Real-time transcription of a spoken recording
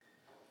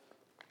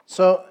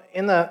So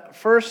in the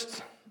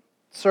first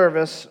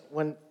service,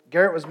 when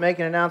Garrett was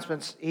making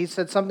announcements, he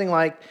said something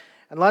like,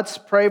 and let's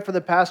pray for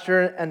the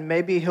pastor and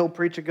maybe he'll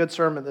preach a good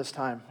sermon this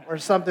time, or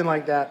something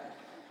like that.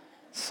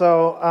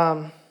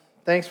 So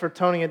thanks for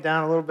toning it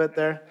down a little bit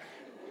there.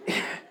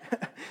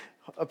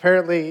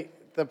 Apparently,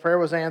 the prayer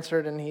was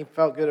answered and he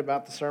felt good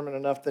about the sermon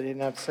enough that he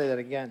didn't have to say that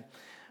again.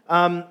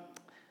 I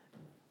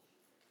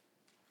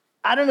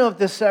don't know if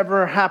this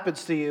ever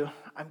happens to you.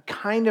 I'm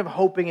kind of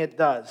hoping it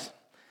does.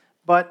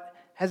 But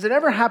has it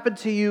ever happened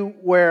to you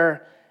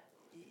where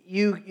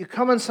you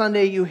come on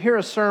Sunday, you hear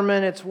a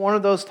sermon, it's one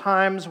of those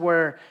times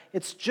where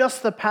it's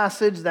just the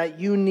passage that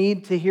you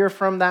need to hear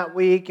from that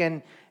week,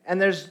 and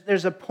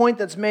there's a point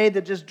that's made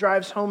that just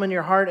drives home in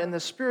your heart, and the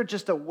Spirit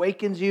just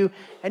awakens you,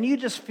 and you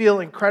just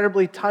feel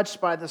incredibly touched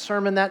by the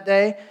sermon that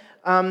day.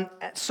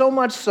 So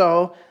much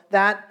so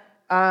that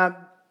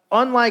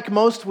unlike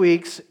most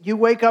weeks, you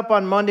wake up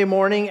on Monday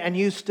morning and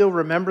you still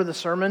remember the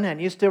sermon and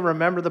you still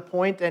remember the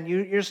point and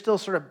you're still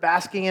sort of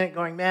basking in it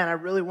going, man, I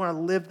really want to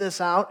live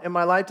this out in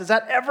my life. Does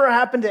that ever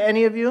happen to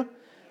any of you?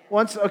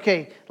 Once?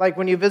 Okay, like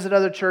when you visit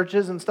other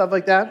churches and stuff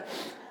like that?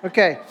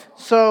 Okay,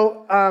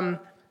 so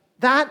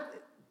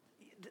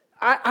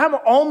I'm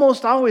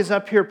almost always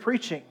up here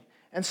preaching.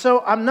 And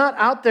so I'm not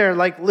out there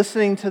like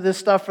listening to this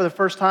stuff for the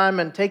first time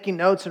and taking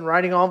notes and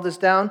writing all of this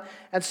down.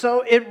 And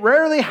so it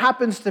rarely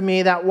happens to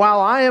me that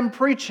while I am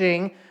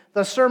preaching,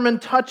 the sermon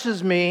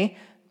touches me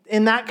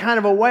in that kind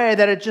of a way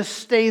that it just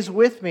stays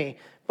with me.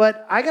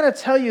 But I got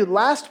to tell you,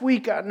 last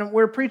week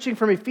we're preaching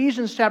from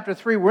Ephesians chapter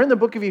 3. We're in the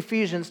book of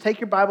Ephesians. Take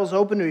your Bibles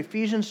open to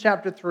Ephesians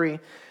chapter 3.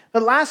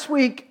 But last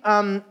week,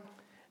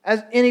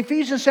 as in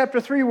Ephesians chapter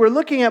 3, we're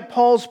looking at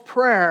Paul's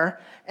prayer.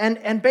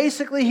 And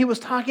basically, he was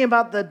talking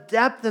about the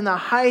depth and the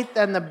height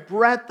and the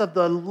breadth of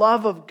the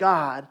love of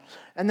God,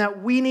 and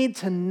that we need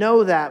to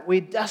know that. We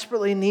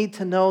desperately need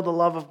to know the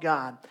love of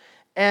God.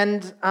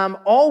 And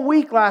all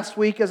week last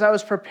week, as I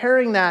was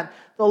preparing that,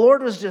 the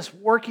Lord was just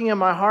working in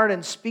my heart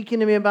and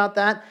speaking to me about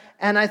that.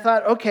 And I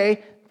thought,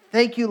 okay,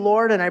 thank you,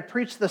 Lord. And I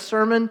preached the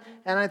sermon,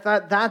 and I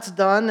thought, that's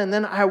done. And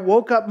then I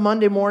woke up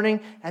Monday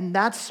morning, and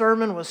that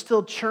sermon was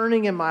still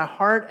churning in my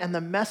heart, and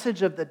the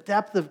message of the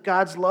depth of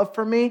God's love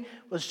for me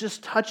was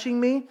just touching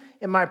me.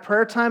 In my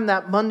prayer time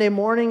that Monday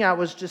morning, I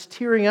was just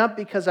tearing up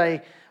because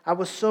I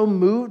was so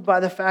moved by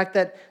the fact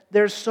that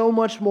there's so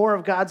much more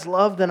of God's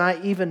love than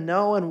I even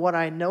know, and what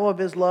I know of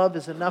His love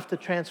is enough to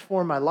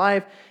transform my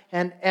life.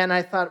 And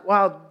I thought,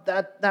 wow,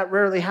 that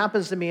rarely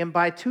happens to me. And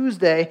by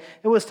Tuesday,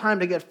 it was time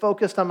to get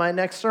focused on my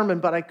next sermon,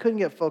 but I couldn't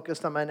get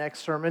focused on my next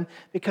sermon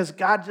because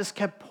God just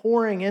kept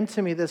pouring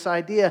into me this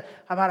idea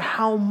about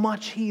how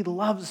much He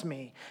loves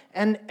me.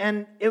 And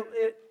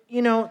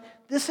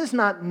this is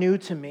not new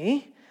to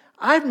me.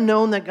 I've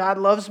known that God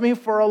loves me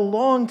for a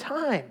long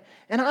time.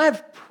 And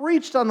I've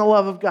preached on the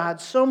love of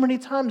God so many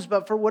times,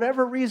 but for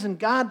whatever reason,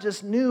 God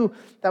just knew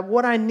that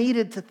what I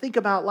needed to think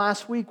about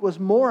last week was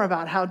more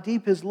about how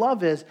deep His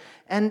love is.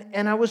 And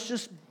I was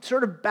just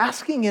sort of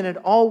basking in it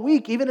all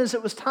week, even as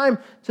it was time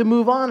to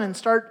move on and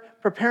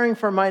start preparing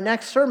for my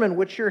next sermon,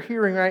 which you're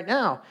hearing right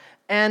now.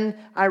 And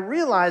I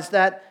realized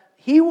that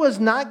He was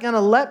not going to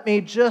let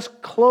me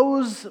just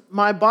close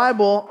my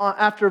Bible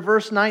after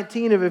verse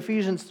 19 of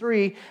Ephesians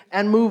 3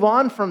 and move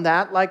on from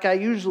that like I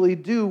usually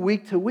do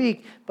week to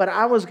week, but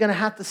I was going to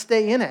have to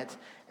stay in it.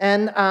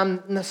 And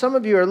some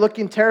of you are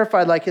looking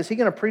terrified, like, is he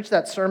going to preach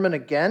that sermon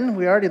again?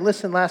 We already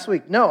listened last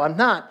week. No, I'm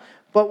not.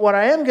 But what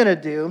I am going to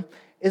do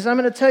is I'm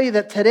going to tell you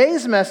that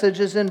today's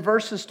message is in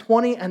verses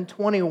 20 and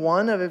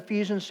 21 of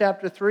Ephesians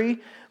chapter 3,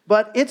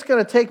 but it's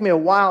going to take me a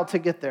while to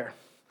get there.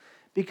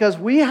 Because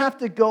we have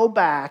to go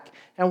back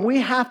and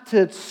we have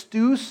to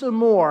stew some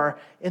more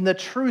in the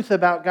truth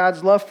about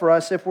God's love for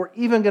us if we're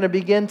even going to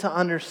begin to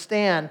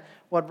understand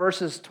what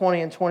verses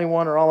 20 and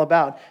 21 are all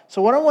about.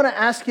 So what I want to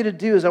ask you to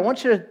do is I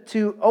want you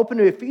to open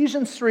to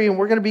Ephesians 3, and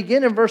we're going to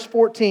begin in verse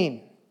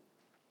 14.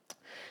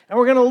 And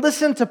we're going to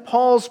listen to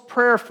Paul's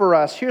prayer for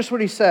us. Here's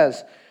what he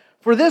says.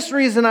 For this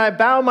reason I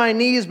bow my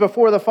knees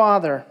before the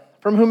Father,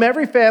 from whom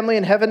every family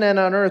in heaven and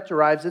on earth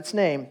derives its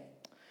name,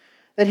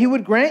 that He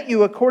would grant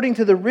you, according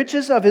to the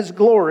riches of His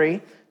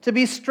glory, to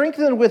be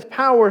strengthened with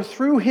power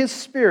through His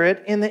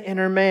Spirit in the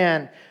inner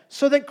man,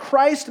 so that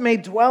Christ may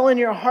dwell in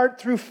your heart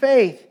through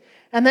faith,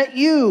 and that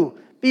you,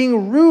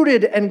 being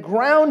rooted and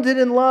grounded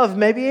in love,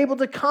 may be able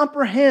to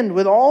comprehend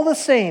with all the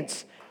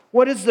saints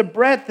what is the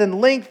breadth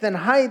and length and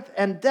height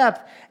and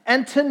depth,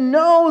 and to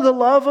know the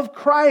love of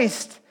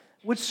Christ,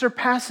 which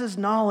surpasses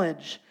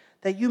knowledge,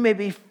 that you may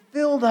be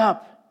filled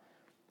up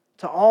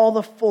to all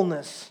the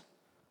fullness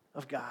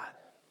of God.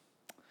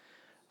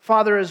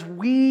 Father, as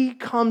we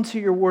come to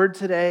your word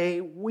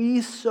today,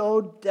 we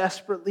so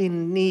desperately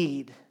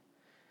need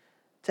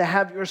to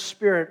have your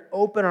Spirit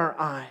open our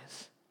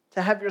eyes,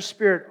 to have your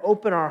Spirit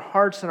open our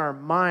hearts and our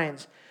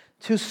minds,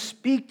 to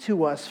speak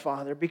to us,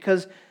 Father,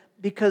 because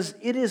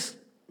it is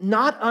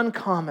not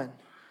uncommon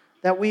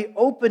that we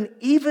open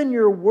even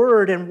your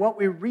word and what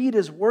we read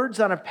is words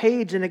on a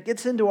page and it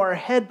gets into our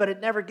head, but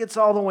it never gets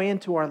all the way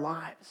into our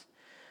lives.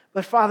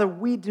 But Father,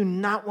 we do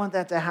not want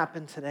that to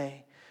happen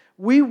today.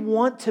 We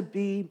want to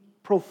be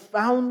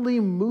profoundly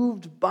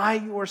moved by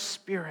your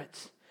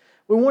Spirit.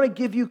 We want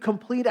to give you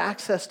complete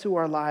access to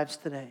our lives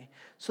today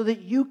so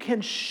that you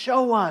can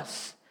show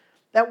us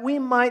that we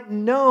might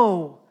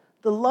know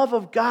the love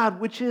of God,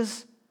 which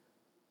is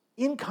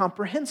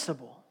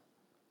incomprehensible.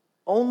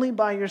 Only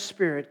by your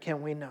Spirit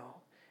can we know.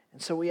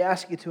 And so we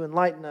ask you to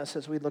enlighten us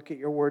as we look at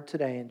your word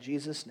today. In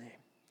Jesus' name,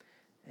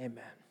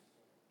 amen.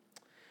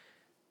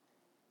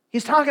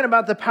 He's talking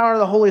about the power of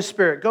the Holy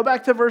Spirit. Go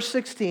back to verse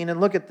 16 and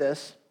look at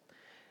this.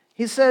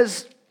 He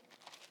says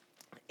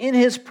in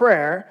his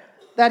prayer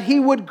that he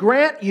would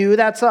grant you,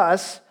 that's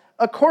us,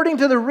 according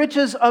to the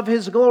riches of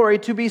his glory,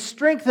 to be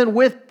strengthened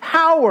with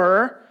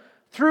power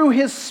through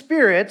his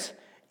Spirit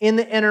in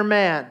the inner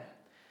man.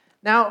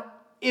 Now,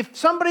 if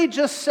somebody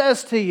just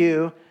says to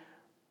you,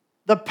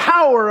 the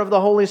power of the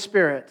Holy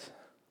Spirit,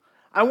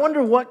 I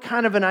wonder what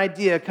kind of an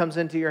idea comes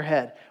into your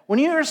head. When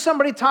you hear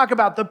somebody talk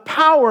about the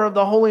power of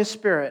the Holy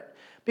Spirit,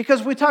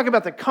 because we talk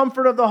about the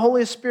comfort of the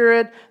Holy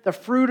Spirit, the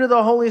fruit of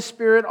the Holy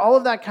Spirit, all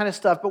of that kind of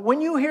stuff. But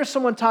when you hear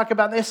someone talk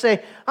about, they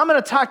say, I'm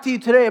going to talk to you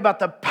today about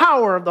the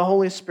power of the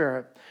Holy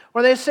Spirit.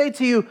 Or they say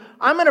to you,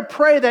 I'm going to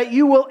pray that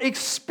you will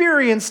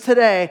experience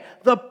today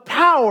the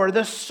power,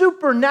 the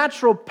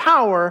supernatural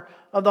power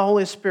of the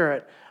Holy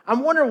Spirit.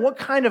 I'm wondering what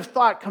kind of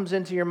thought comes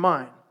into your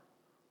mind.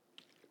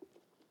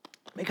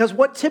 Because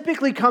what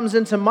typically comes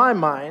into my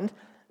mind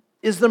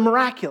is the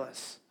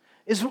miraculous.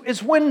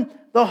 Is when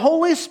the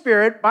Holy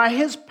Spirit, by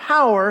His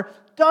power,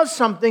 does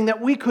something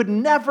that we could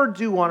never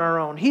do on our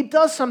own. He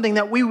does something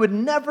that we would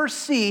never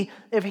see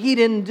if He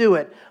didn't do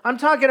it. I'm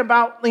talking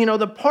about,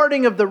 the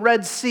parting of the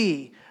Red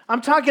Sea. I'm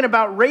talking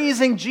about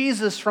raising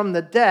Jesus from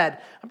the dead.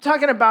 I'm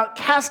talking about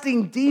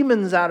casting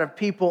demons out of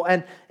people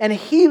and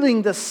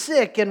healing the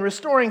sick and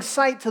restoring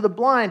sight to the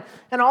blind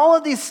and all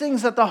of these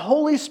things that the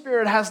Holy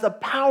Spirit has the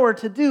power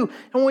to do.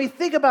 And when we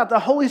think about the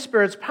Holy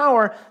Spirit's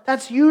power,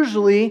 that's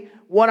usually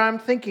what I'm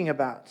thinking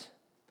about.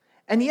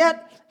 And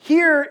yet,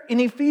 here in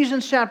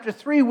Ephesians chapter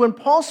 3, when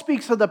Paul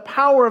speaks of the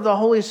power of the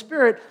Holy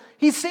Spirit,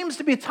 he seems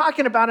to be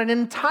talking about an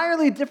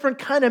entirely different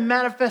kind of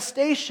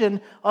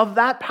manifestation of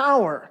that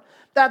power.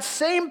 That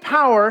same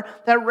power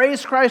that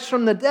raised Christ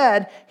from the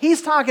dead,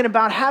 he's talking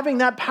about having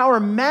that power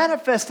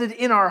manifested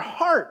in our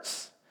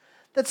hearts.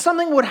 That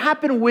something would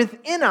happen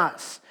within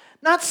us.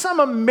 Not some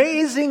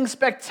amazing,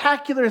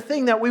 spectacular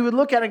thing that we would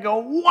look at and go,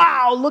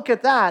 wow, look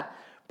at that.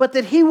 But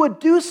that He would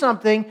do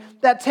something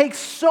that takes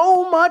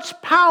so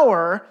much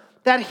power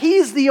that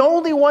He's the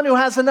only one who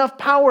has enough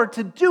power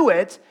to do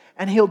it,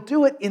 and He'll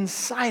do it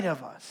inside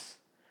of us.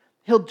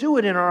 He'll do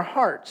it in our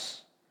hearts.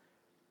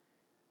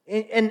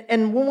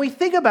 And when we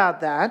think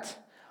about that,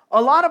 a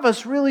lot of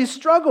us really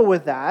struggle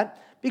with that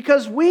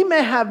because we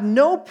may have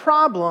no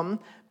problem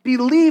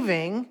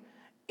believing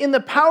in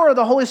the power of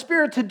the Holy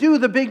Spirit to do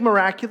the big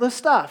miraculous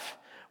stuff.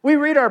 We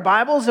read our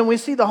Bibles and we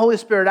see the Holy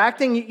Spirit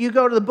acting. You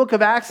go to the book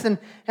of Acts and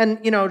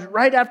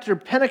right after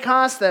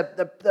Pentecost,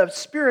 the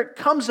Spirit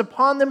comes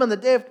upon them on the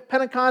day of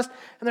Pentecost,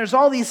 and there's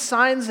all these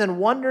signs and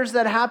wonders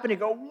that happen. You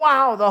go,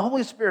 wow, the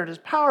Holy Spirit is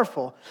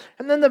powerful.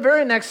 And then the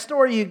very next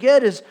story you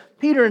get is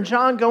Peter and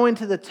John go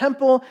into the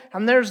temple,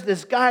 and there's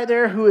this guy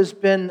there who has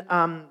been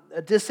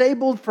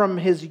disabled from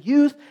his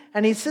youth,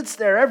 and he sits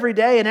there every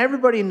day, and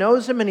everybody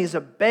knows him, and he's a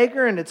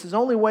beggar, and it's his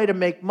only way to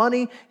make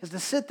money is to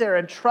sit there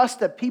and trust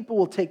that people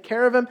will take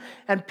care of him.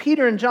 And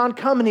Peter and John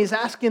come, and he's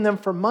asking them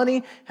for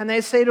money, and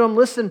they say to him,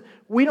 listen,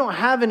 we don't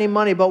have any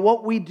money, but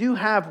what we do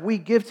have, we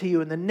give to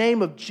you. In the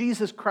name of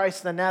Jesus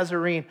Christ the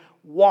Nazarene,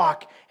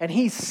 walk. And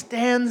he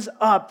stands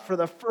up for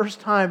the first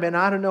time in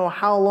I don't know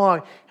how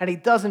long, and he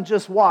doesn't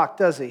just walk,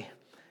 does he?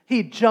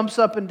 He jumps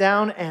up and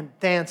down and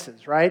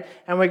dances, right?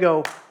 And we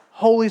go,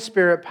 Holy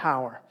Spirit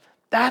power.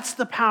 That's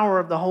the power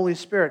of the Holy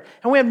Spirit.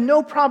 And we have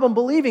no problem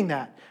believing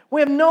that.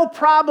 We have no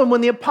problem when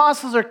the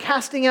apostles are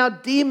casting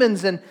out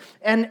demons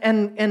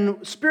and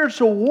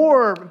spiritual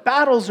war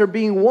battles are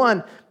being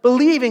won,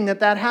 believing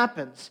that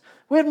happens.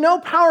 We have no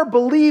power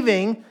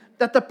believing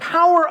that the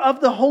power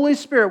of the Holy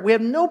Spirit, we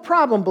have no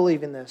problem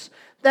believing this,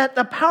 that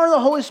the power of the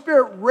Holy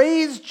Spirit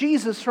raised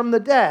Jesus from the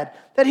dead,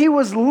 that He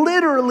was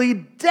literally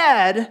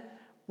dead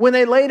when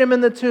they laid Him in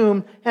the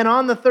tomb, and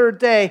on the third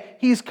day,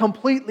 He's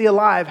completely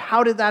alive.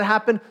 How did that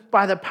happen?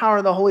 By the power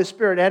of the Holy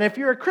Spirit. And if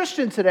you're a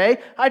Christian today,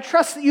 I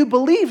trust that you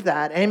believe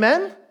that.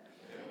 Amen?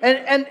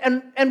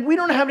 And we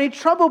don't have any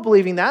trouble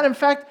believing that. In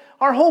fact,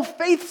 our whole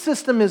faith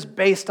system is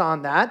based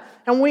on that,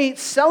 and we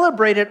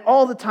celebrate it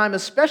all the time,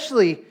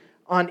 especially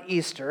on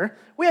Easter.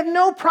 We have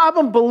no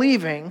problem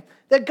believing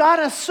that God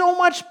has so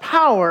much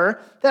power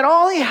that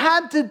all He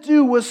had to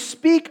do was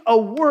speak a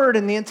word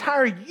and the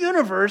entire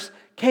universe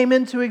came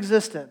into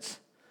existence.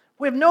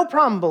 We have no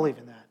problem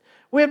believing that.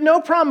 We have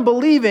no problem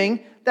believing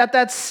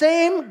that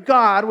same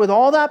God with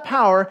all that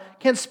power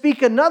can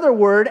speak another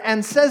word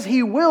and says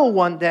He will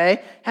one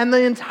day, and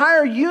the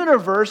entire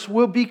universe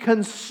will be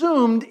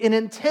consumed in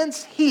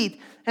intense heat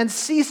and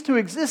cease to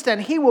exist,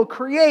 and He will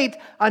create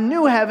a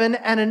new heaven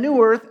and a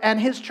new earth,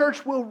 and His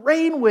church will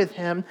reign with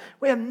Him.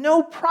 We have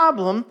no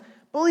problem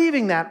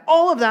believing that.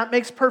 All of that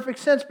makes perfect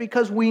sense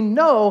because we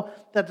know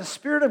that the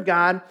Spirit of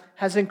God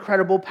has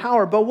incredible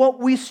power. But what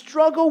we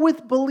struggle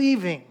with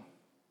believing,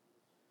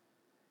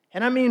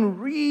 and I mean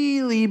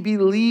really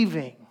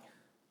believing,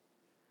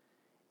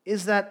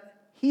 is that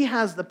He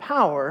has the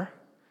power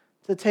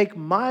to take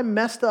my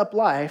messed up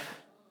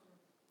life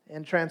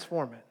and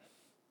transform it.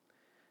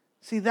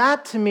 See,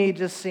 that to me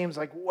just seems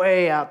like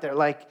way out there.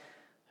 Like,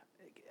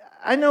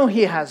 I know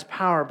He has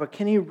power, but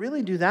can He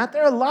really do that?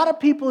 There are a lot of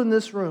people in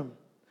this room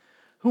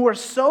who are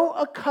so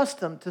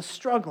accustomed to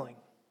struggling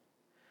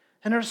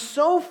and are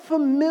so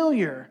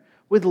familiar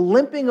with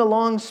limping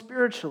along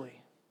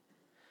spiritually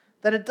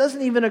that it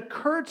doesn't even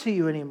occur to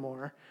you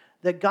anymore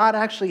that God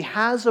actually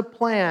has a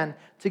plan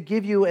to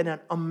give you an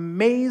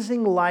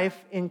amazing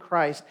life in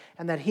Christ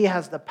and that He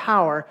has the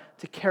power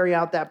to carry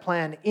out that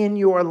plan in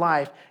your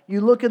life.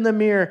 You look in the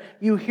mirror,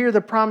 you hear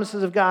the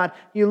promises of God,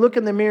 you look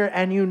in the mirror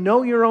and you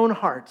know your own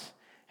heart.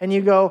 And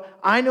you go,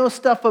 I know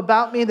stuff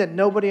about me that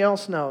nobody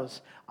else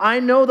knows. I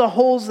know the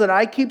holes that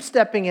I keep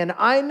stepping in.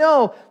 I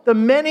know the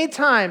many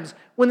times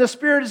when the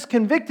Spirit has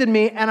convicted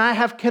me and I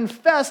have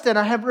confessed and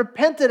I have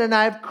repented and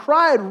I have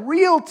cried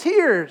real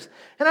tears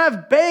and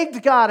I've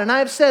begged God and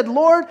I've said,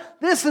 Lord,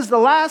 this is the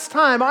last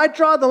time. I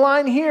draw the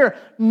line here.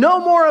 No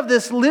more of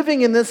this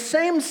living in this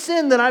same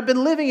sin that I've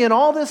been living in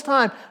all this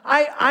time.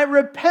 I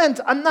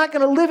repent. I'm not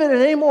going to live in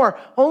it anymore,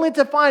 only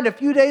to find a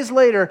few days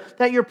later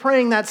that you're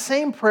praying that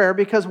same prayer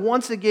because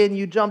once again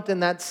you jumped in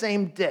that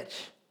same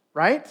ditch,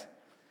 right?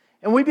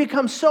 And we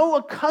become so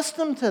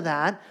accustomed to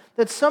that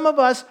some of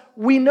us,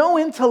 we know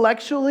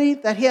intellectually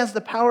that He has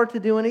the power to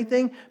do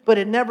anything, but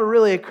it never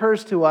really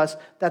occurs to us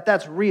that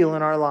that's real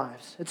in our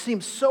lives. It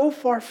seems so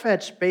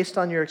far-fetched based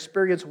on your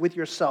experience with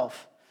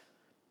yourself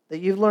that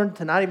you've learned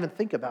to not even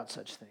think about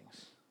such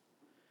things.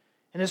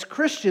 And as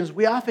Christians,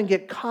 we often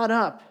get caught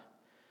up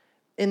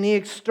in the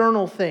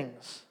external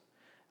things.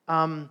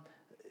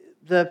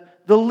 The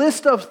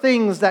list of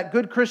things that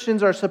good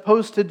Christians are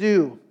supposed to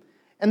do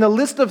and the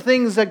list of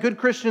things that good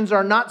Christians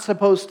are not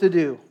supposed to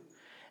do.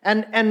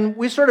 And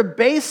we sort of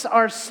base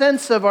our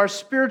sense of our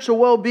spiritual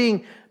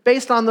well-being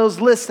based on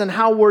those lists and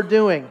how we're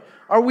doing.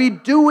 Are we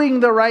doing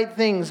the right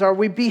things? Are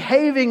we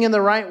behaving in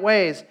the right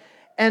ways?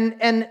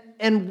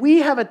 And we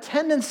have a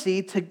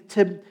tendency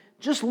to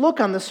just look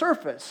on the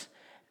surface.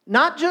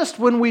 Not just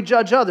when we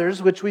judge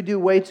others, which we do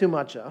way too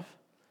much of,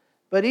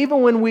 but even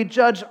when we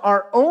judge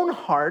our own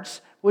hearts,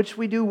 which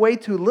we do way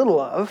too little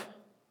of,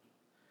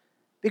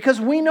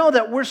 because we know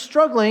that we're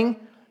struggling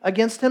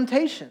against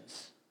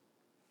temptations.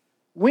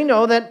 We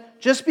know that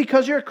just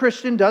because you're a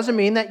Christian doesn't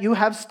mean that you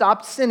have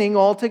stopped sinning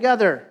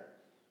altogether.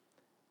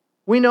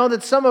 We know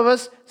that some of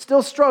us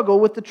still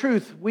struggle with the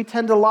truth. We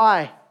tend to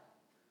lie.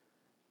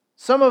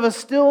 Some of us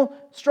still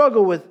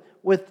struggle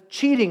with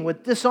cheating,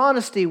 with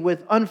dishonesty,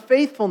 with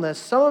unfaithfulness.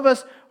 Some of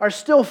us are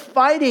still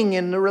fighting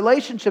in the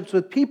relationships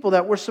with people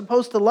that we're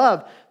supposed to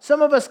love.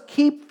 Some of us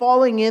keep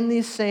falling in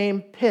these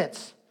same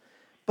pits.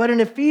 But in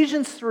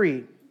Ephesians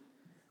 3,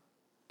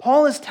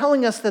 Paul is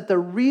telling us that the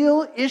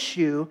real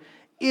issue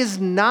is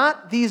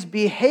not these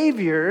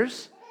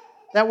behaviors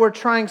that we're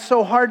trying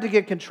so hard to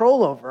get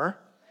control over.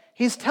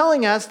 He's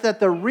telling us that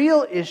the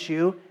real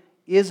issue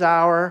is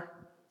our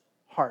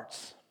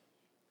hearts.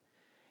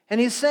 And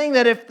he's saying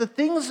that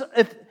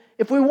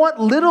if we want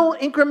little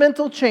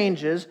incremental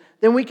changes,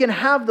 then we can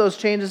have those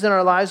changes in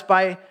our lives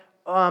by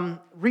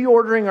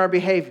reordering our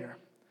behavior.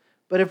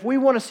 But if we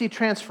want to see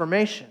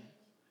transformation,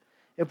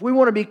 if we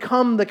want to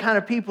become the kind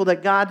of people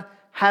that God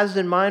has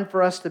in mind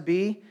for us to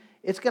be,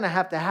 it's going to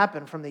have to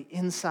happen from the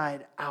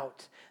inside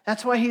out.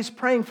 That's why he's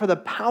praying for the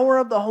power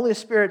of the Holy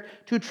Spirit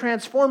to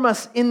transform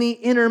us in the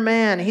inner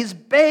man. He's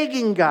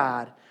begging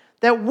God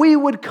that we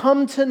would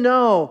come to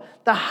know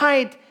the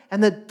height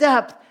and the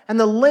depth and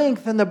the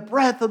length and the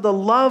breadth of the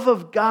love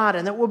of God,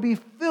 and that we'll be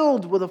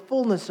filled with the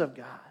fullness of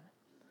God.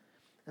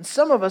 And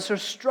some of us are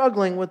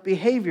struggling with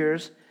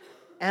behaviors,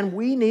 and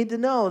we need to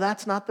know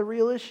that's not the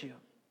real issue.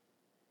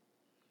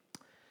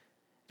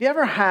 Have you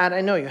ever had,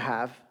 I know you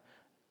have,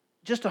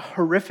 just a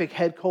horrific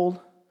head cold?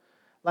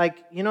 Like,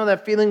 you know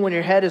that feeling when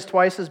your head is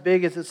twice as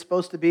big as it's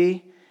supposed to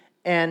be,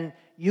 and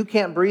you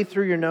can't breathe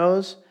through your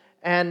nose,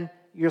 and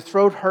your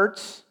throat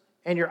hurts,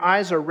 and your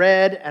eyes are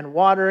red and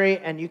watery,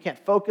 and you can't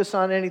focus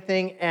on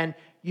anything, and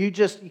you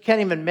can't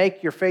even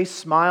make your face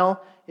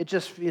smile.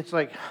 It's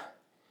like,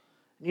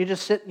 you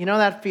just sit, you know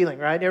that feeling,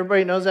 right?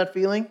 Everybody knows that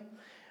feeling?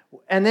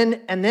 And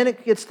then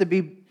it gets to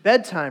be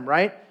bedtime,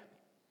 right?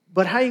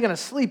 But how are you going to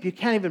sleep? You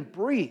can't even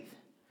breathe.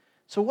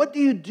 So what do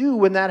you do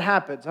when that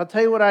happens? I'll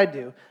tell you what I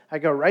do. I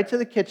go right to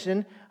the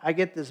kitchen. I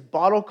get this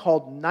bottle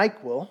called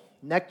NyQuil,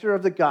 Nectar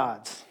of the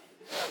Gods.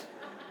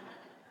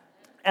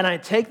 And I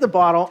take the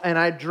bottle and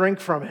I drink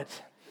from it.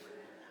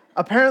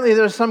 Apparently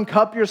there's some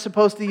cup you're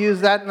supposed to use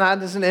that, and that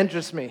doesn't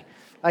interest me.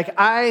 Like,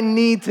 I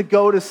need to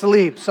go to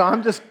sleep. So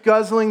I'm just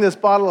guzzling this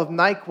bottle of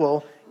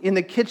NyQuil in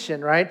the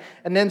kitchen, right?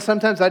 And then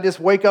sometimes I just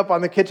wake up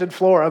on the kitchen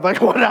floor. I'm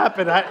like, what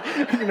happened?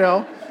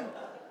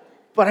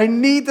 But I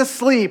need to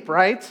sleep,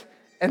 right?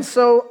 And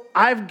so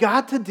I've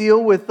got to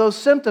deal with those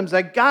symptoms.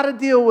 I got to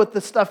deal with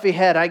the stuffy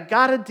head. I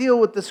got to deal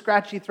with the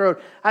scratchy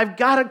throat. I've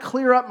got to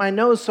clear up my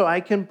nose so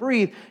I can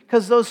breathe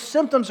because those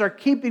symptoms are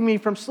keeping me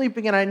from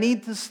sleeping and I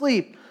need to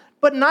sleep.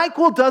 But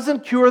NyQuil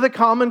doesn't cure the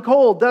common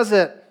cold, does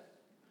it?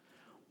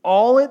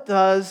 All it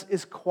does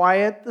is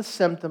quiet the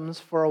symptoms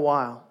for a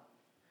while.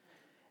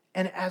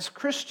 And as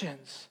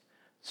Christians,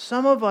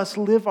 some of us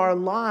live our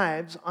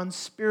lives on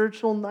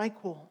spiritual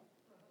NyQuil.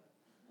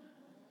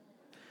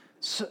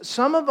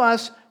 Some of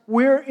us,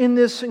 we're in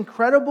this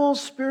incredible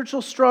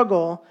spiritual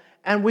struggle,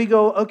 and we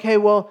go, okay,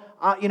 well,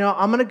 I'm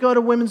going to go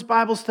to women's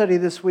Bible study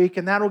this week,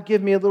 and that'll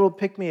give me a little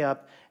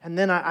pick-me-up, and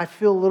then I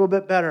feel a little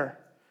bit better.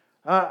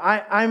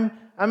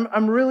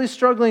 I'm really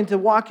struggling to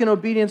walk in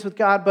obedience with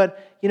God, but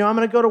I'm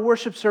going to go to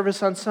worship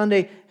service on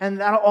Sunday, and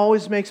that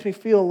always makes me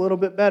feel a little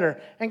bit better.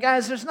 And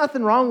guys, there's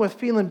nothing wrong with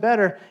feeling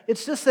better.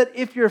 It's just that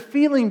if you're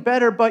feeling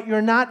better, but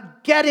you're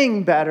not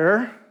getting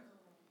better,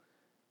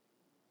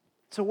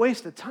 it's a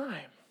waste of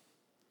time.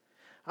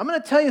 I'm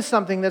going to tell you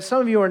something that some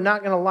of you are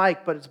not going to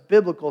like, but it's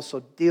biblical,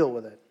 so deal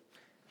with it.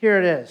 Here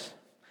it is.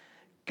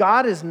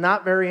 God is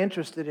not very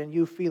interested in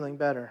you feeling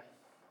better.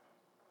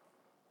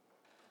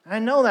 I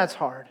know that's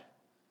hard.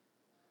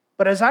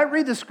 But as I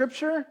read the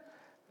scripture,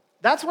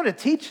 that's what it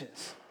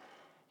teaches.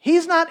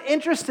 He's not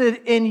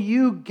interested in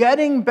you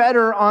getting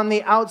better on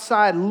the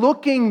outside,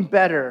 looking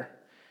better.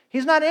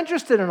 He's not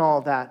interested in all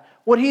of that.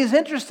 What he's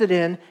interested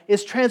in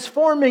is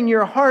transforming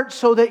your heart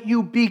so that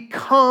you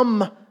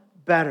become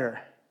better.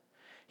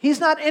 He's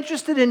not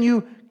interested in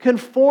you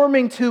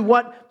conforming to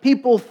what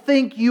people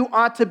think you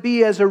ought to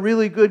be as a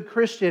really good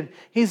Christian.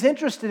 He's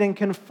interested in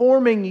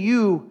conforming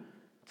you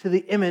to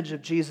the image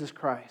of Jesus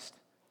Christ.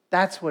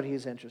 That's what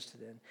he's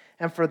interested in.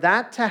 And for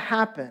that to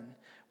happen,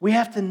 we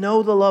have to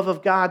know the love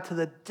of God to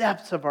the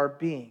depths of our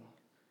being.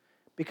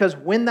 Because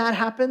when that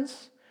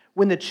happens,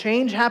 when the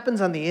change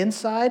happens on the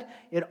inside,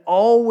 it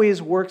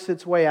always works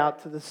its way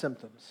out to the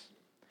symptoms.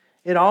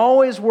 It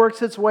always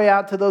works its way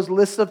out to those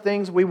lists of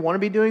things we want to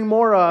be doing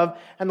more of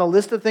and the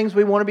list of things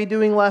we want to be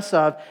doing less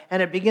of,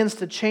 and it begins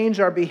to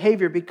change our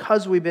behavior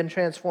because we've been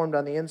transformed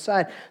on the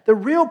inside. The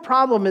real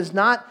problem is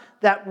not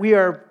that we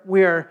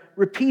are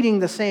repeating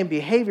the same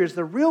behaviors.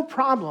 The real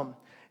problem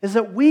is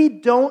that we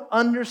don't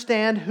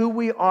understand who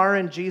we are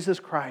in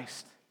Jesus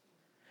Christ.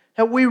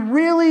 That we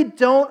really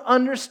don't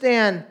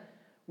understand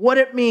what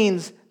it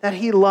means that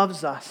He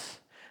loves us.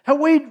 How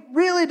we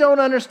really don't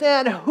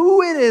understand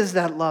who it is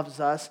that loves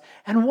us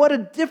and what a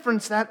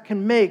difference that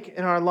can make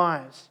in our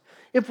lives.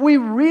 If we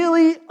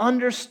really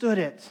understood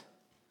it,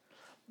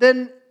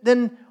 then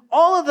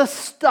all of the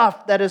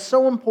stuff that is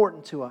so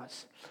important to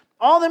us,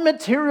 all the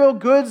material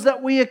goods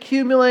that we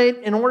accumulate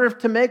in order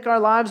to make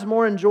our lives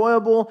more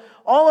enjoyable,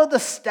 all of the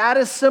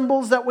status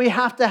symbols that we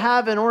have to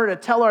have in order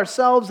to tell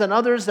ourselves and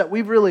others that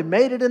we've really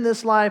made it in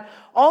this life,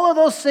 all of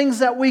those things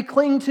that we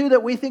cling to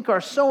that we think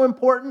are so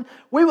important,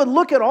 we would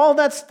look at all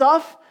that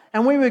stuff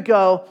and we would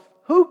go,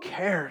 who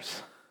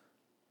cares?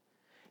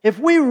 If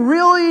we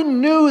really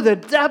knew the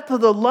depth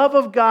of the love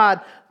of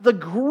God, the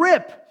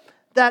grip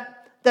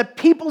that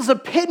people's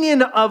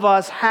opinion of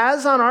us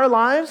has on our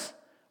lives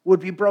would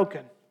be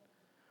broken.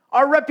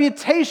 Our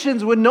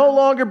reputations would no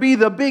longer be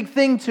the big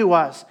thing to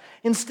us.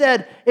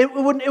 Instead, it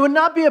would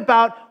not be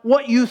about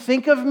what you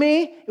think of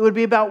me. It would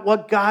be about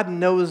what God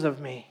knows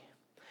of me.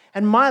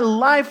 And my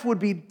life would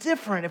be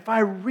different if I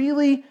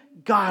really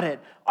got it.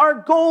 Our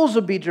goals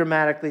would be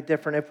dramatically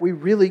different if we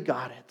really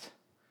got it.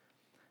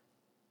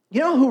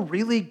 You know who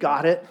really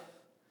got it?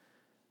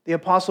 The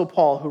Apostle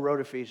Paul, who wrote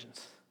Ephesians.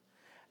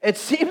 It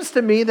seems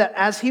to me that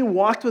as he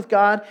walked with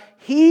God,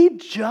 he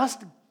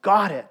just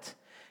got it.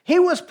 He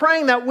was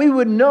praying that we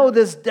would know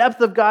this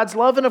depth of God's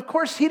love. And of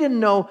course, he didn't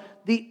know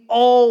the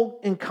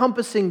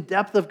all-encompassing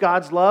depth of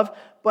God's love,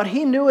 but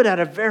he knew it at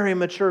a very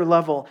mature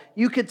level.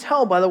 You could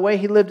tell by the way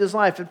he lived his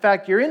life. In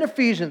fact, you're in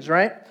Ephesians,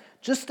 right?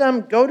 Just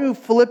go to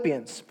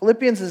Philippians.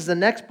 Philippians is the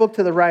next book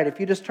to the right. If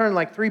you just turn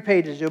like 3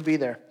 pages, you'll be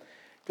there.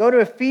 Go to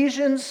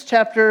Ephesians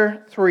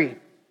chapter 3.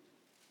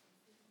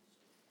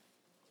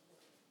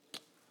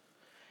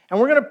 And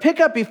we're going to pick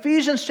up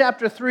Ephesians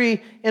chapter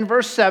 3 in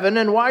verse 7.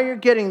 And while you're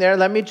getting there,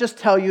 let me just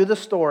tell you the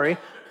story.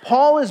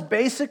 Paul has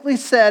basically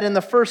said in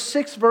the first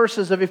 6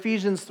 verses of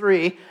Ephesians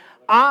 3,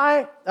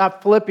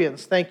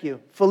 Philippians, thank you.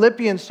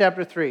 Philippians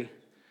chapter 3.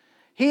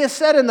 He has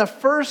said in the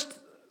first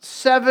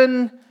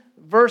 7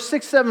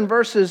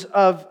 verses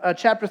of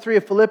chapter 3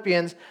 of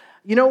Philippians,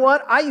 you know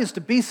what? I used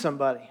to be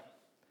somebody.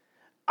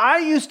 I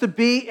used to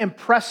be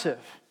impressive.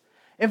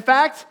 In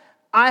fact,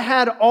 I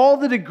had all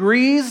the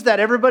degrees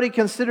that everybody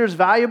considers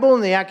valuable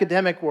in the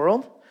academic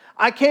world.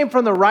 I came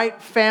from the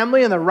right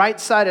family and the right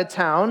side of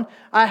town.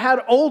 I had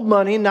old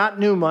money, not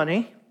new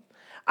money.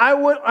 I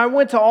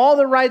went to all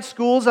the right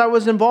schools. I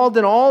was involved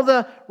in all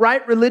the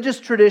right religious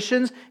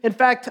traditions. In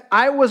fact,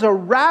 I was a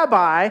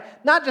rabbi,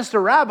 not just a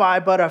rabbi,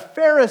 but a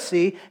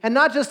Pharisee. And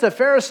not just a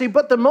Pharisee,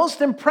 but the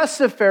most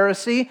impressive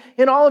Pharisee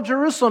in all of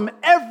Jerusalem.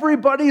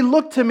 Everybody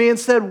looked to me and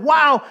said,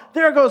 wow,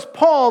 there goes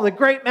Paul, the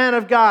great man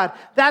of God.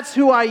 That's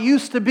who I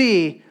used to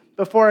be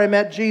before I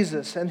met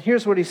Jesus. And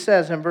here's what he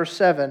says in verse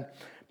 7.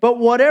 But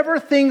whatever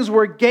things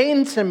were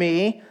gained to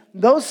me,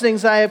 those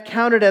things I have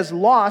counted as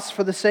loss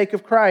for the sake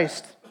of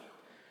Christ.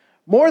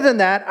 More than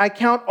that, I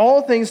count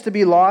all things to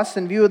be lost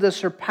in view of the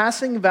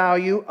surpassing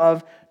value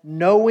of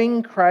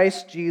knowing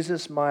Christ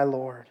Jesus my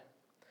Lord,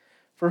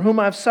 for whom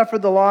I have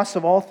suffered the loss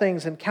of all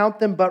things, and count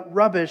them but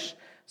rubbish,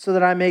 so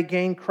that I may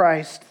gain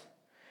Christ,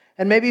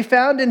 and may be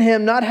found in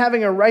him, not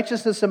having a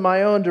righteousness of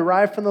my own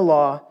derived from the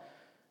law,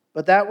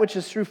 but that which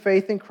is through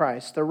faith in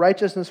Christ, the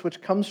righteousness which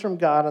comes from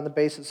God on the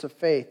basis of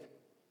faith,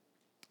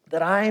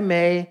 that I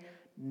may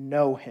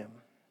know him,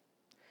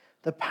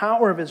 the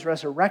power of his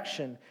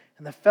resurrection,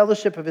 and the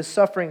fellowship of his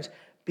sufferings,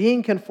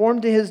 being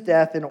conformed to his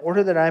death, in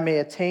order that I may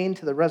attain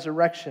to the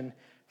resurrection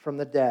from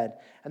the dead.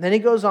 And then he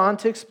goes on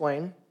to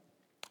explain,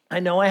 I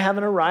know I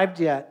haven't arrived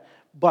yet,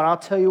 but I'll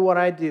tell you what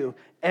I do.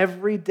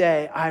 Every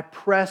day I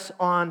press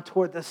on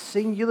toward the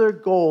singular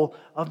goal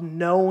of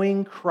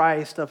knowing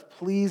Christ, of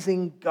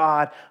pleasing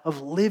God,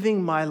 of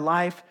living my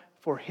life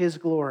for his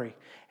glory.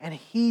 And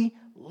he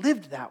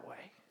lived that way.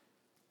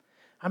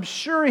 I'm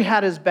sure he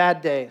had his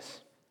bad days.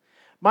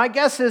 My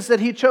guess is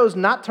that he chose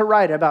not to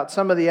write about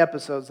some of the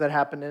episodes that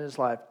happened in his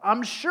life.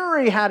 I'm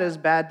sure he had his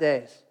bad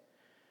days.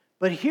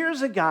 But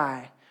here's a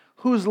guy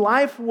whose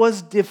life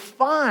was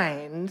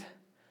defined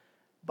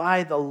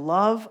by the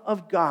love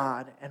of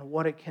God and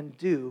what it can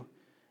do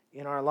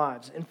in our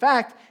lives. In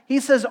fact, he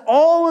says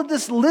all of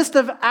this list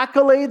of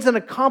accolades and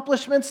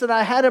accomplishments that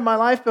I had in my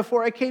life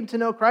before I came to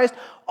know Christ,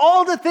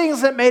 all the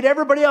things that made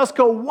everybody else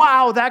go,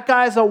 wow, that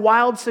guy's a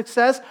wild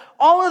success,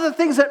 all of the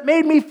things that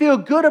made me feel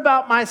good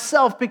about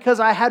myself because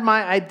I had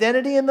my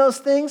identity in those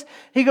things,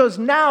 he goes,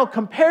 now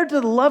compared to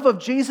the love of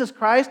Jesus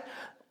Christ,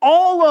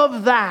 all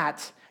of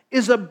that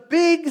is a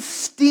big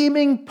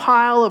steaming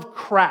pile of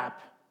crap.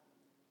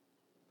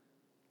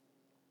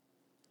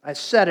 I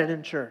said it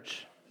in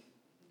church.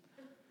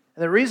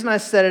 And the reason I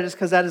said it is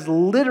because that is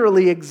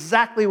literally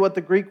exactly what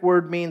the Greek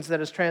word means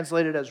that is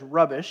translated as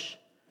rubbish.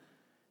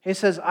 He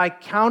says, I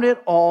count it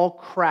all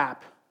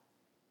crap.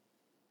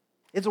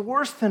 It's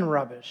worse than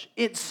rubbish.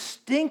 It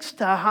stinks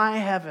to high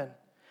heaven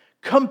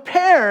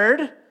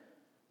compared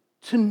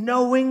to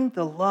knowing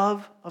the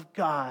love of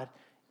God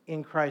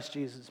in Christ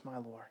Jesus my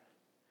Lord.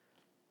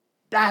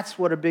 That's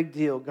what a big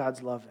deal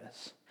God's love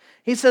is.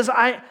 He says,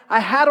 I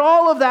had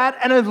all of that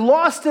and I've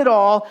lost it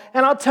all.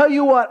 And I'll tell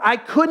you what, I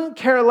couldn't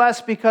care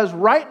less because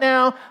right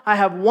now I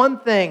have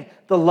one thing,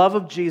 the love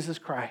of Jesus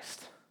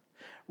Christ.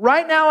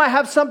 Right now I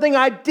have something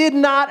I did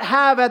not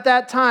have at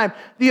that time,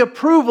 the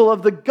approval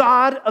of the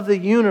God of the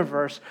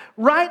universe.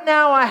 Right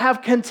now I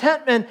have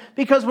contentment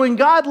because when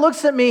God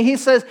looks at me, he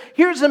says,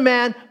 here's a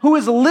man who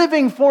is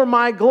living for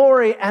my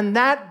glory. And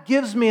that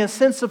gives me a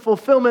sense of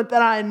fulfillment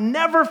that I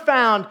never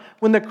found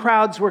when the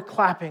crowds were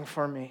clapping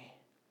for me.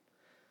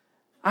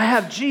 I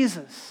have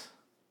Jesus.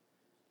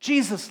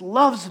 Jesus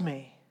loves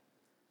me.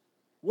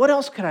 What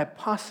else could I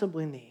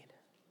possibly need?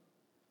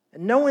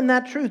 And knowing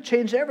that truth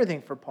changed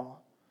everything for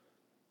Paul.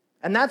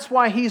 And that's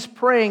why he's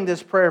praying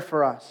this prayer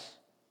for us.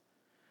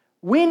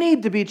 We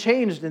need to be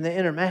changed in the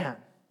inner man.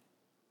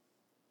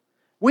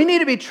 We need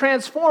to be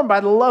transformed by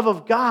the love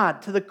of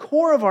God to the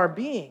core of our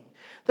being.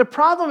 The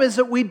problem is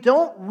that we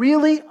don't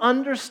really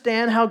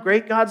understand how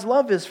great God's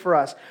love is for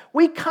us.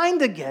 We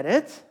kind of get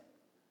it.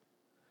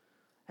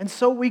 And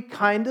so we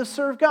kind of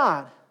serve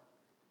God.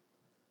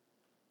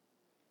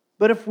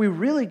 But if we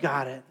really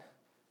got it,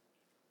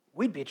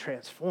 we'd be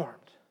transformed.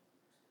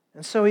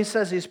 And so he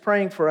says he's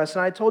praying for us.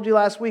 And I told you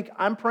last week,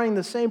 I'm praying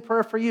the same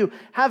prayer for you.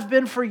 Have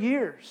been for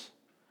years.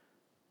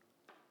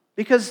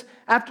 Because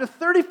after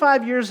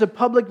 35 years of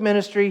public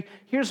ministry,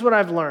 here's what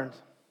I've learned.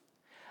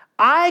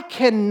 I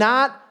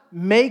cannot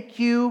make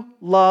you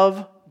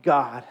love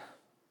God.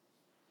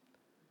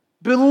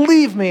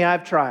 Believe me,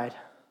 I've tried.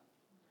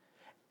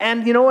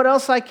 And you know what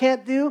else I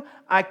can't do?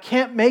 I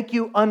can't make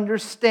you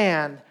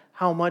understand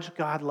how much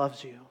God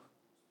loves you.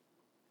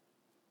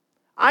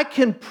 I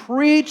can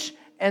preach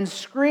and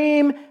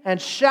scream and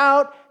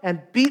shout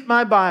and beat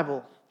my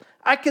Bible.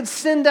 I can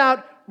send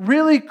out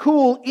really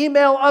cool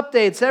email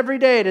updates every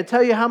day to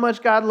tell you how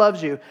much God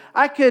loves you.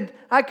 I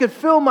could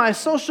fill my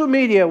social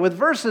media with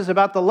verses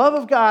about the love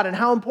of God and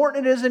how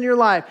important it is in your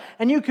life.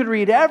 And you could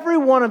read every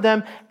one of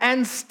them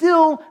and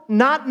still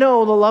not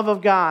know the love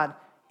of God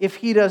if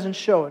he doesn't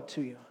show it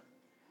to you.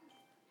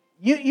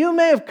 You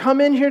may have come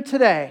in here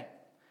today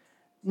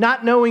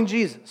not knowing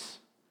Jesus.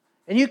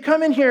 And you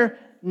come in here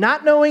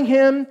not knowing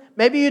him.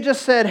 Maybe you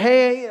just said,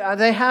 hey,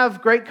 they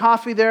have great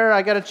coffee there.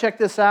 I got to check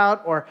this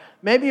out. Or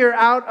maybe you're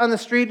out on the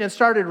street and it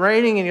started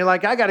raining and you're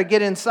like, I got to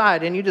get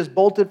inside. And you just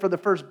bolted for the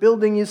first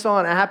building you saw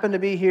and it happened to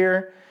be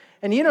here.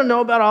 And you don't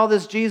know about all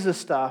this Jesus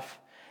stuff.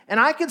 And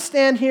I could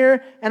stand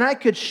here and I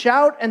could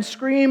shout and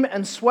scream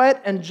and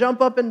sweat and jump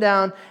up and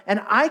down.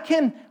 And I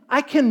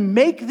can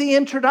make the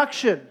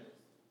introduction.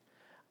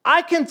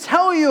 I can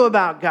tell you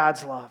about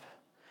God's love.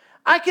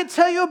 I can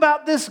tell you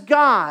about this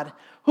God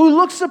who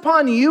looks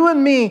upon you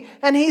and me,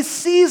 and he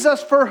sees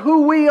us for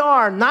who we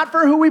are, not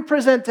for who we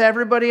present to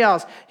everybody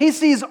else. He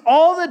sees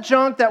all the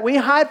junk that we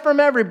hide from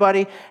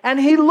everybody, and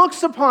he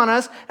looks upon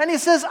us, and he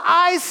says,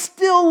 I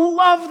still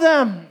love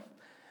them.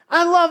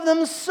 I love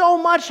them so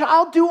much,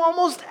 I'll do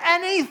almost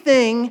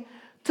anything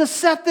to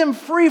set them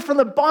free from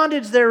the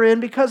bondage they're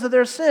in because of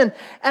their sin.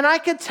 And I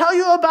can tell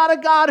you about a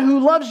God who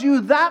loves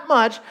you that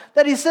much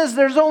that he says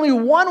there's only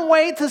one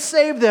way to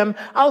save them.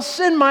 I'll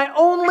send my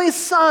only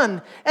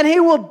son, and he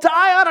will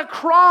die on a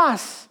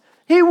cross.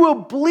 He will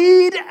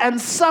bleed and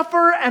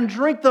suffer and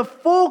drink the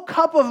full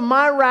cup of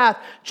my wrath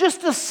just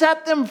to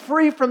set them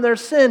free from their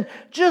sin,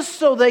 just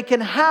so they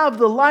can have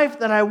the life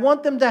that I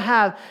want them to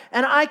have.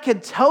 And I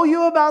could tell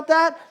you about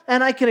that,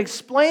 and I can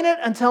explain it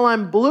until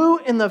I'm blue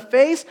in the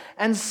face,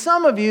 and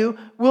some of you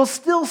will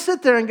still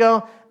sit there and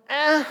go,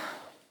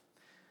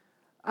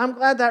 I'm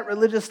glad that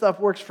religious stuff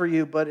works for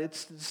you, but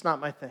it's not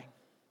my thing.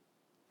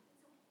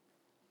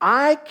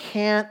 I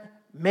can't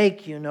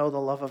make you know the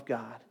love of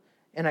God,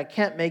 and I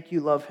can't make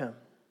you love him.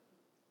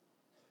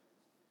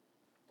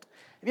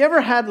 Have you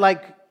ever had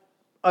like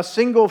a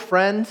single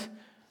friend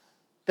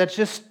that's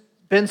just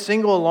been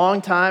single a long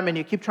time and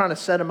you keep trying to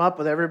set him up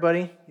with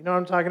everybody? You know what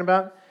I'm talking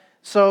about?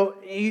 So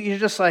you're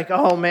just like,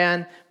 oh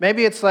man,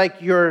 maybe it's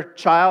like your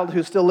child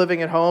who's still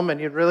living at home and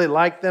you'd really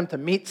like them to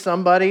meet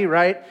somebody,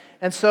 right?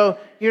 And so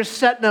you're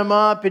setting them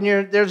up, and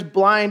there's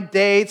blind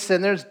dates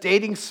and there's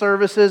dating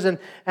services,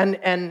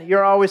 and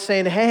you're always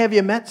saying, hey, have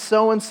you met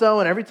so-and-so?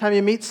 And every time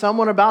you meet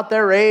someone about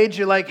their age,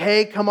 you're like,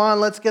 hey, come on,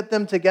 let's get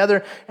them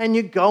together. And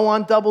you go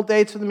on double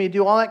dates with them, you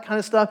do all that kind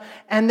of stuff.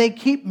 And they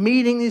keep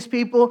meeting these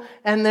people,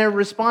 and their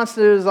response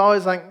to it is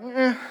always like,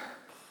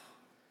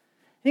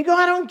 You go,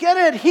 I don't get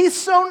it. He's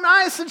so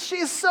nice and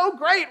she's so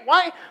great.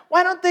 Why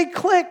don't they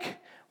click?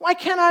 Why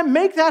can't I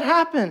make that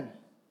happen?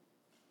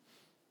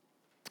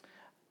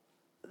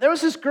 There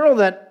was this girl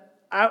that,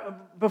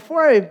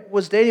 before I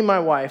was dating my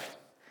wife,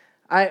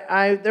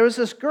 there was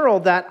this girl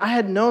that I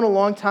had known a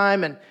long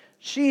time, and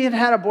she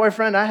had a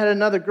boyfriend, I had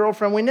another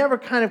girlfriend. We never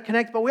kind of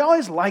connected, but we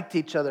always liked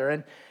each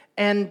other.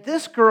 And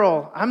this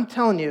girl, I'm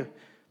telling you,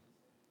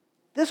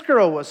 this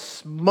girl was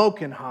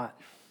smoking hot,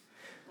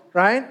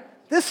 right?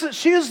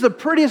 She was the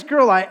prettiest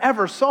girl I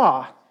ever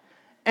saw.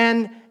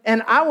 And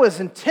I was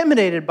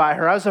intimidated by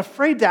her. I was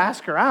afraid to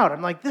ask her out.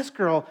 I'm like, this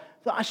girl,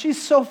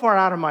 she's so far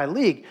out of my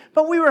league.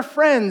 But we were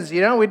friends,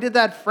 we did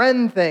that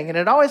friend thing, and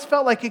it always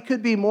felt like it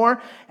could be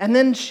more. And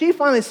then she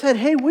finally said,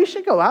 hey, we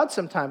should go out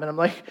sometime. And I'm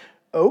like,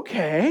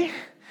 okay.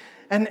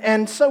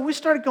 And so we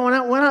started going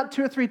out, went out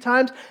 2 or 3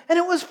 times, and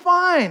it was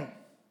fine.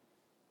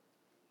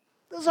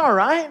 It was all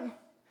right.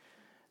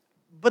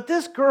 But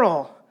this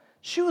girl,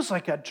 she was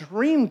like a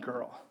dream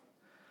girl.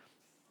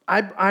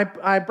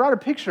 I brought a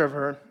picture of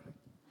her.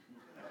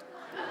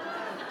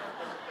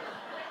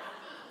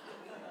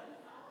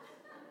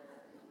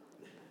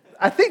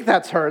 I think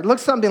that's her. It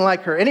looks something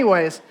like her.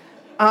 Anyways,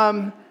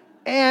 and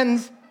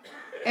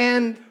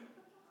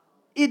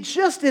it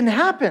just didn't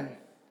happen.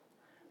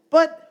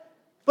 But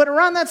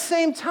around that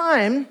same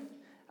time,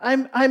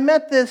 I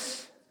met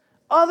this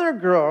other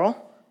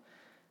girl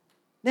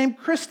named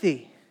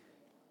Christy.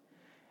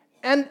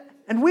 And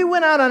we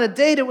went out on a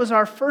date. It was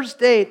our first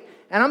date.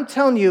 And I'm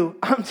telling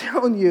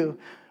you,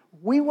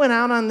 we went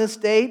out on this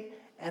date,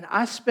 and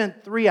I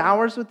spent 3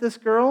 hours with this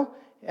girl,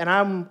 and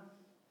I'm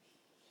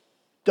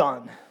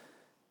done.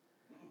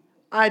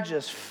 I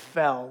just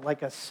fell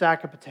like a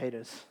sack of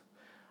potatoes.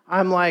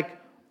 I'm like,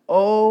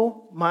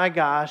 oh my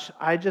gosh,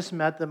 I just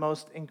met the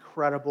most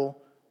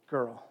incredible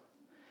girl.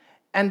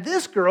 And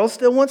this girl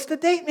still wants to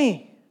date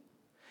me.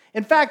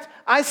 In fact,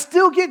 I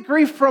still get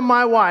grief from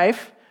my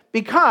wife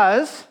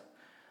because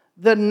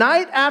the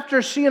night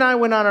after she and I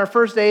went on our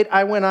first date,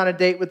 I went on a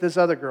date with this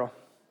other girl.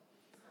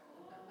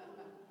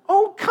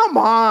 Oh, come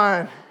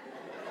on.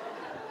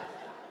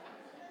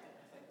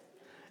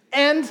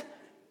 And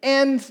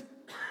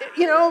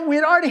we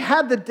had already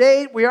had the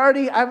date.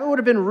 I would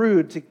have been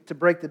rude to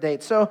break the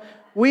date. So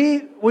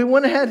we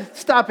went ahead.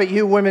 Stop it,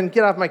 you women.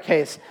 Get off my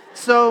case.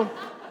 So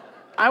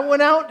I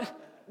went out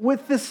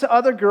with this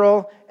other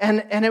girl,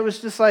 and it was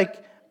just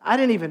like, I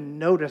didn't even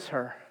notice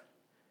her.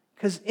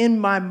 Because in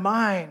my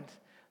mind,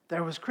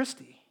 there was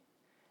Christy.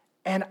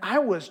 And I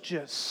was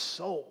just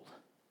sold.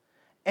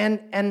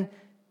 And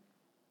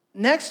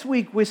next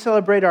week, we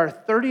celebrate our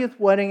 30th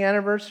wedding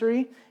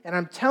anniversary. And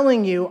I'm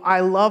telling you, I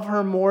love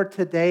her more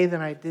today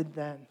than I did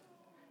then.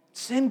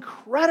 It's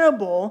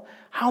incredible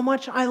how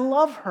much I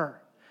love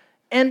her.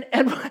 And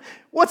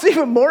what's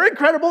even more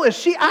incredible is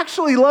she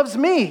actually loves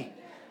me.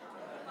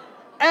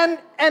 And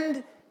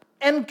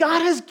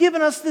God has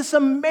given us this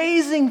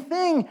amazing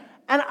thing.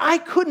 And I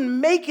couldn't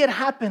make it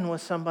happen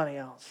with somebody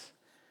else.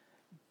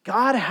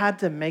 God had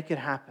to make it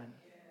happen.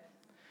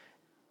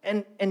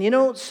 And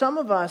some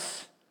of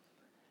us,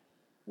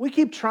 we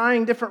keep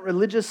trying different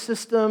religious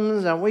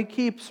systems, and we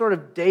keep sort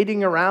of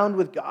dating around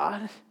with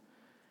God.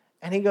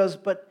 And he goes,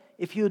 but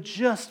if you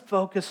just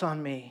focus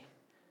on me,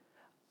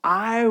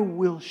 I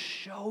will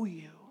show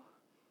you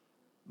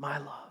my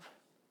love.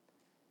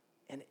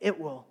 And it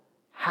will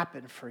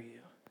happen for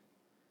you.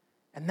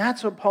 And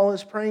that's what Paul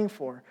is praying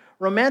for.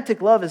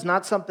 Romantic love is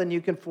not something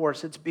you can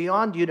force. It's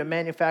beyond you to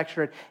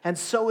manufacture it. And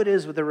so it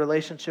is with the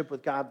relationship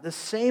with God. The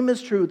same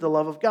is true with the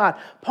love of God.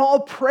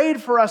 Paul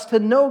prayed for us to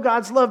know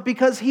God's love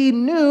because he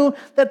knew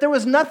that there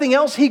was nothing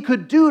else he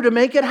could do to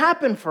make it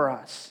happen for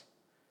us.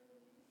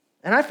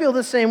 And I feel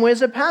the same way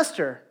as a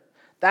pastor.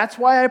 That's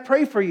why I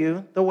pray for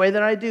you the way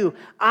that I do.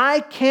 I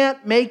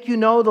can't make you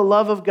know the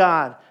love of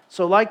God.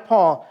 So like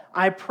Paul,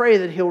 I pray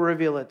that he'll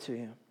reveal it to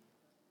you.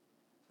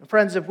 And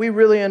friends, if we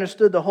really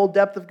understood the whole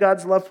depth of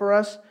God's love for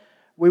us,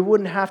 we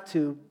wouldn't have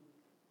to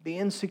be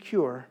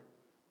insecure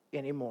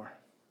anymore.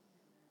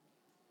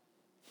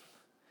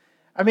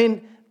 I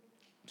mean,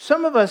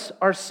 some of us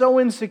are so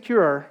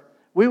insecure,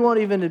 we won't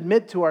even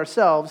admit to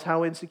ourselves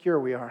how insecure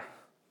we are.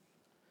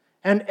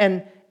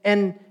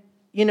 And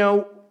you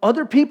know,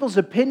 other people's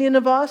opinion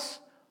of us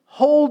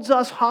holds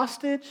us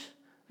hostage.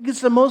 It's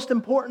the most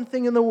important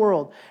thing in the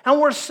world. And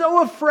we're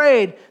so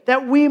afraid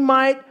that we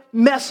might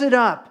mess it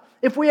up.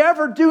 If we're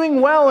ever doing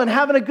well and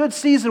having a good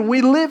season,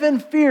 we live in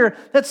fear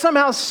that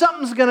somehow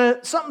something's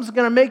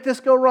gonna make this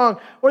go wrong.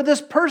 Or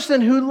this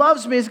person who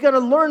loves me is gonna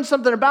learn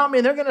something about me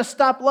and they're gonna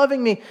stop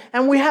loving me.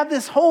 And we have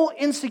this whole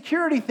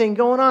insecurity thing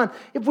going on.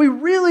 If we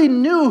really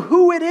knew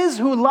who it is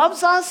who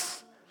loves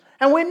us,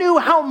 and we knew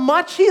how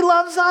much He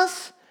loves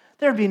us,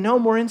 there'd be no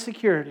more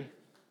insecurity.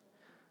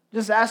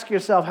 Just ask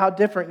yourself how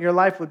different your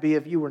life would be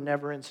if you were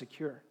never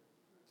insecure.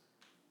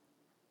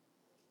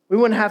 We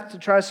wouldn't have to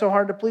try so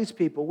hard to please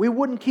people. We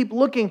wouldn't keep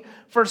looking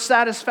for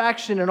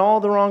satisfaction in all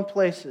the wrong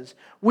places.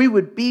 We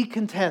would be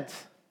content.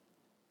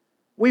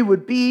 We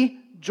would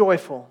be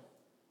joyful.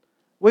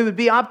 We would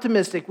be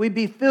optimistic. We'd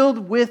be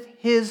filled with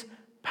His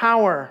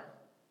power.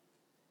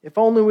 If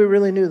only we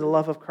really knew the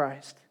love of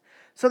Christ.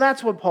 So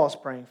that's what Paul's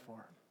praying for.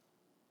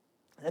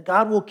 That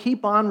God will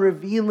keep on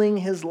revealing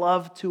His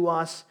love to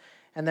us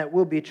and that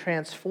we'll be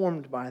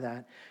transformed by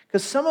that.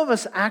 Because some of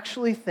us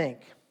actually think,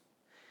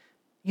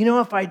 you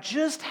know, if I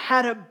just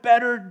had a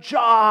better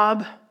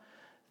job,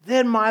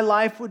 then my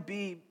life would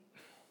be...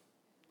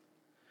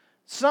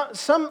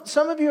 Some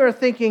of you are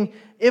thinking,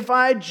 if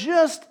I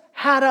just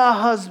had a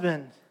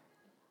husband.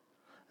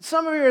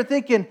 Some of you are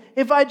thinking,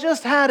 if I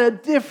just had a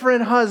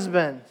different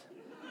husband.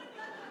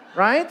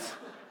 Right?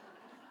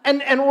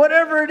 And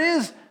whatever it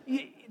is,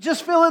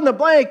 just fill in the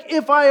blank.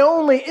 If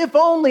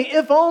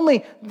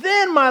only,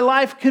 then my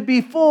life could be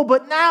full.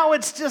 But now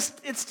it's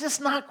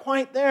just not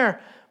quite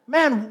there.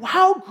 Man,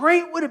 how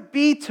great would it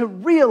be to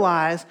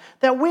realize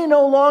that we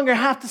no longer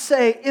have to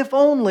say, if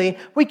only,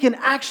 we can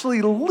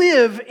actually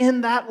live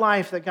in that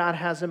life that God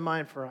has in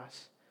mind for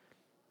us.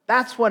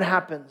 That's what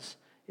happens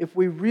if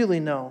we really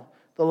know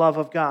the love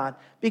of God.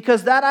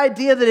 Because that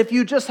idea that if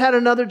you just had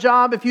another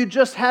job, if you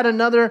just had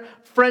another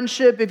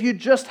friendship, if you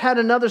just had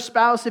another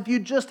spouse, if you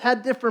just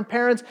had different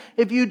parents,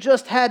 if you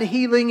just had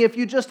healing, if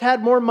you just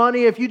had more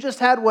money, if you just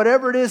had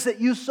whatever it is that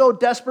you so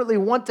desperately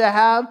want to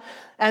have,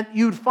 and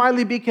you'd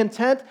finally be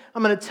content,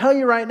 I'm going to tell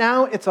you right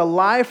now, it's a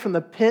lie from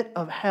the pit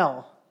of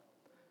hell.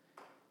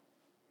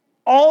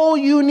 All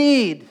you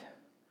need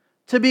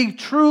to be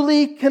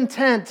truly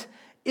content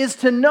is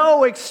to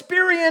know,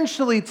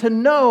 experientially, to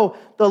know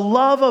the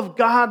love of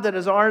God that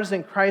is ours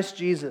in Christ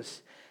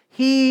Jesus.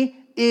 He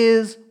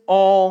is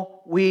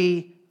all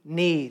we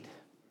need.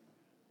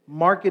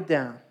 Mark it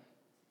down.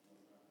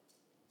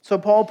 So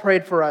Paul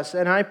prayed for us,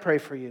 and I pray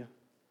for you.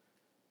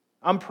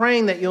 I'm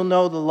praying that you'll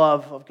know the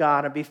love of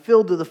God and be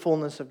filled to the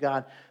fullness of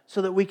God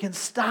so that we can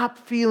stop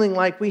feeling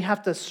like we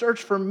have to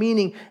search for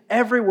meaning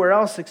everywhere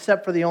else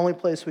except for the only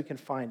place we can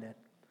find it.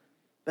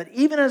 But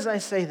even as I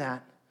say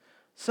that,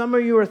 some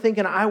of you are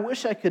thinking, I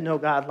wish I could know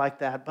God like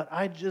that, but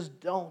I just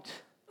don't.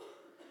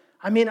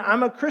 I mean,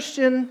 I'm a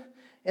Christian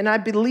and I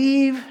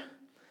believe,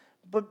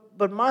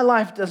 but my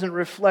life doesn't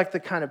reflect the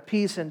kind of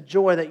peace and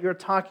joy that you're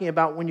talking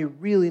about when you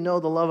really know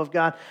the love of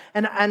God.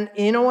 And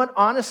you know what?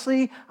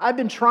 Honestly, I've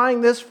been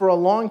trying this for a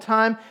long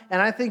time,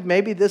 and I think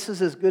maybe this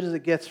is as good as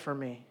it gets for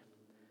me.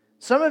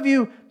 Some of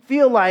you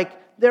feel like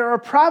there are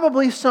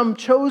probably some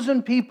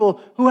chosen people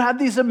who have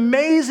these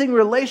amazing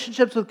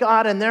relationships with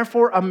God and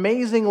therefore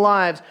amazing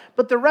lives.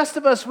 But the rest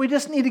of us, we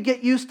just need to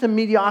get used to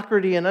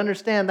mediocrity and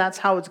understand that's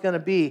how it's going to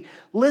be.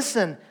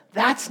 Listen,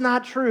 that's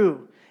not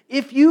true.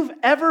 If you've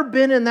ever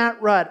been in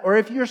that rut, or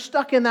if you're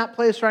stuck in that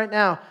place right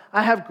now,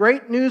 I have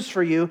great news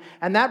for you,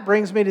 and that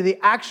brings me to the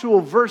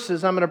actual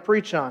verses I'm going to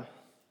preach on.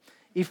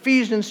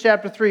 Ephesians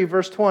chapter 3,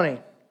 verse 20.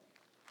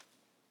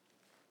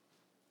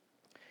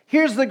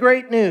 Here's the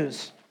great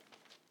news.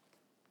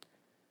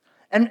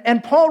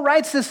 And Paul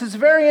writes this, it's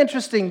very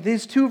interesting,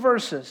 these two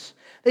verses.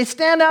 They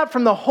stand out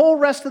from the whole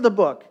rest of the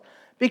book,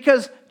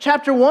 because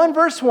chapter 1,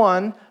 verse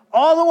 1,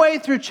 all the way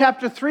through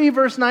chapter 3,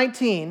 verse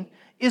 19,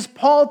 is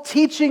Paul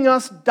teaching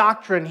us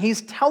doctrine.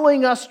 He's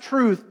telling us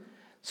truth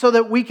so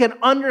that we can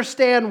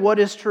understand what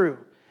is true.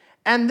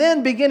 And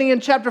then beginning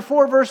in chapter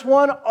 4, verse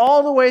 1,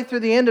 all the way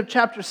through the end of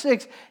chapter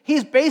 6,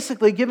 he's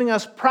basically giving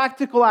us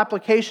practical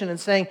application and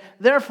saying,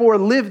 therefore,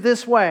 live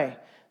this way.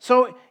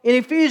 So in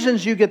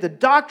Ephesians, you get the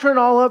doctrine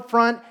all up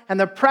front and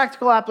the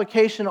practical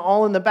application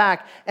all in the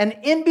back. And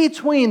in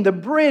between, the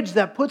bridge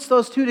that puts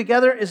those two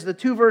together is the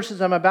two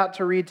verses I'm about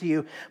to read to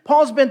you.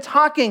 Paul's been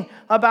talking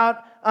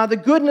about the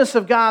goodness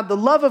of God, the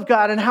love of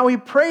God, and how he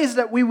prays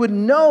that we would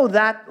know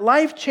that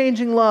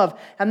life-changing love.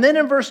 And then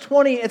in verse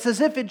 20, it's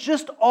as if it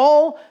just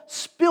all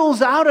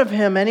spills out of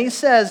him. And he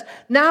says,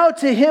 "Now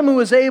to him who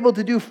is able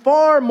to do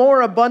far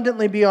more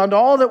abundantly beyond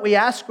all that we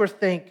ask or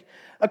think,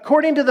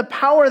 according to the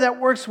power that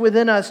works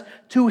within us,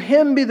 to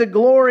him be the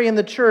glory in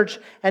the church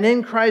and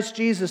in Christ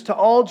Jesus to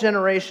all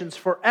generations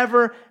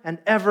forever and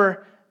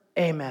ever.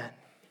 Amen."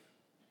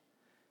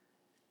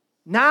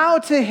 Now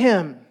to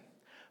him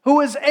who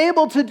is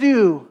able to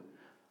do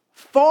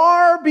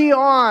far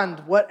beyond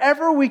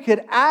whatever we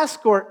could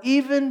ask or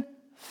even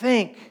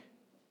think.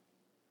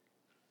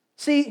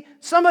 See,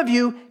 some of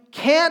you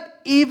can't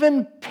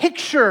even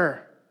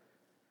picture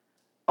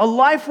a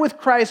life with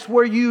Christ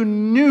where you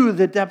knew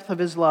the depth of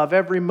his love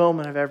every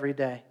moment of every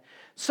day.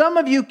 Some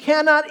of you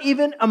cannot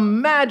even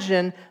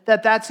imagine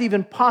that that's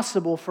even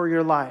possible for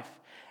your life.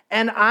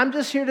 And I'm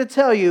just here to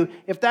tell you,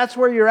 if that's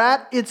where you're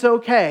at, it's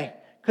okay,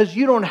 because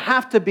you don't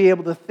have to be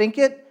able to think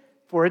it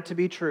for it to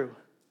be true.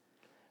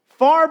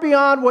 Far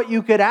beyond what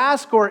you could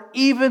ask or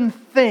even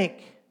think,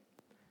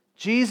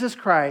 Jesus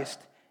Christ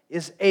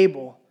is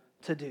able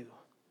to do.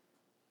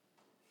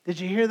 Did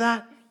you hear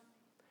that?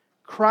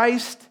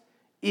 Christ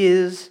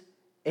is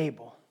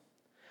able.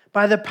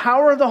 By the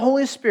power of the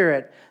Holy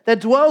Spirit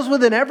that dwells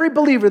within every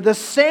believer, the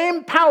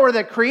same power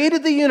that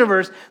created the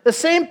universe, the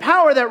same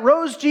power that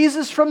rose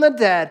Jesus from the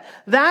dead,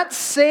 that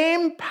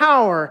same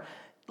power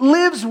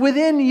lives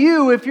within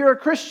you if you're a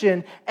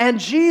Christian, and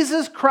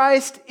Jesus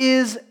Christ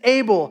is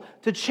able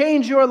to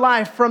change your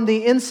life from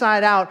the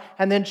inside out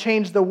and then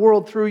change the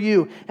world through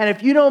you. And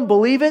if you don't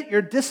believe it,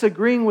 you're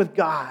disagreeing with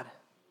God.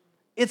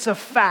 It's a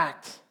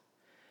fact.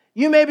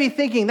 You may be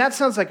thinking, that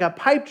sounds like a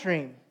pipe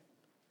dream.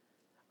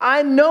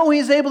 I know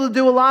he's able to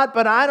do a lot,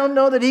 but I don't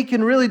know that he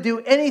can really do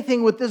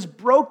anything with this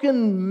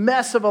broken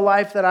mess of a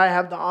life that I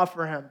have to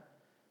offer him.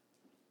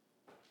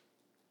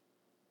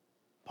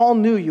 Paul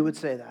knew you would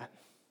say that.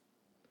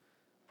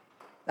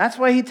 That's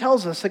why he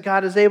tells us that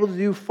God is able to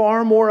do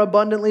far more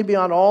abundantly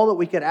beyond all that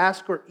we could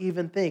ask or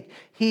even think.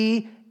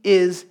 He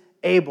is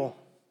able.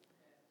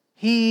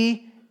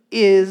 He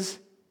is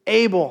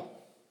able.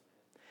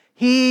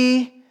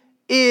 He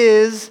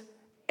is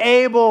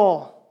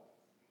able.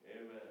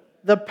 Amen.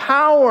 The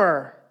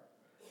power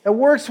that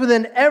works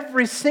within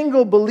every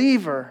single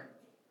believer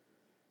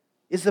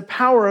is the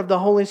power of the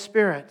Holy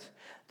Spirit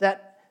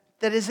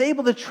that is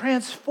able to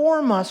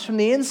transform us from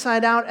the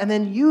inside out and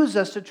then use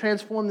us to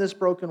transform this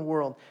broken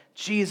world.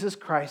 Jesus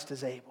Christ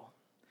is able.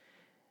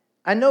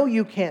 I know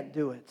you can't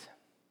do it.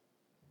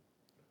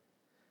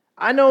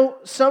 I know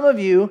some of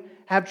you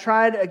have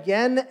tried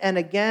again and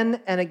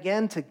again and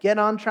again to get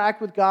on track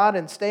with God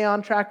and stay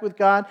on track with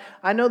God.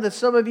 I know that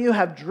some of you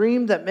have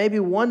dreamed that maybe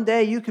one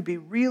day you could be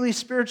really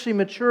spiritually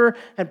mature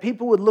and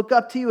people would look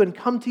up to you and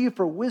come to you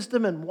for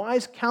wisdom and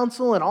wise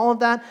counsel and all of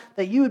that,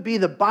 that you would be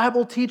the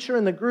Bible teacher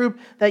in the group,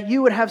 that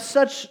you would have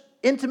such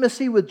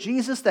intimacy with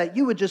Jesus that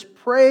you would just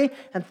pray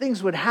and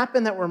things would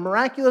happen that were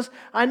miraculous.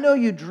 I know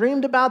you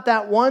dreamed about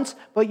that once,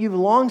 but you've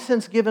long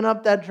since given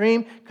up that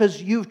dream because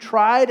you've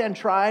tried and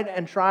tried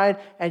and tried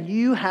and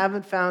you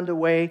haven't found a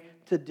way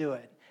to do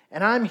it.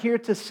 And I'm here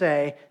to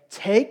say,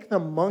 take the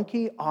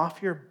monkey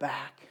off your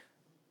back.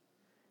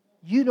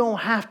 You don't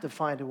have to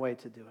find a way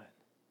to do it.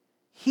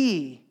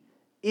 He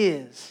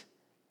is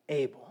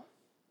able.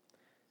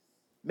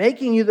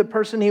 Making you the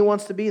person he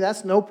wants to be,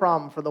 that's no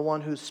problem for the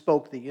one who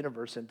spoke the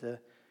universe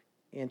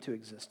into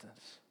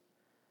existence.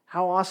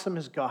 How awesome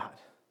is God?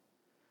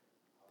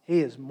 He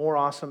is more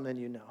awesome than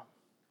you know.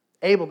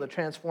 Able to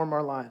transform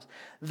our lives.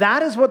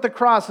 That is what the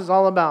cross is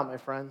all about, my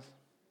friends.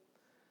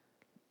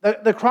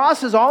 The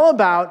cross is all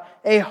about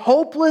a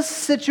hopeless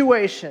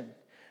situation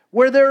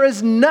where there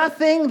is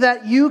nothing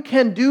that you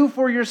can do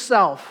for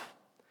yourself.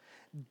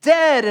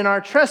 Dead in our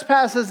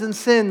trespasses and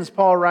sins,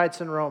 Paul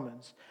writes in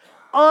Romans.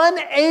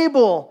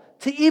 Unable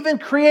to even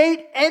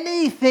create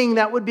anything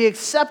that would be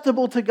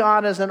acceptable to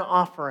God as an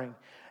offering.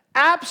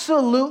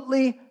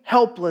 Absolutely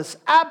helpless.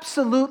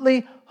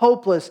 Absolutely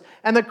hopeless.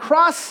 And the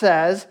cross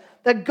says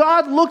that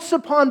God looks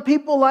upon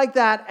people like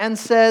that and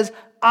says,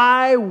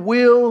 I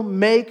will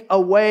make a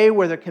way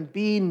where there can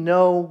be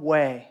no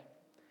way.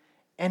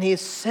 And he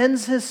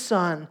sends his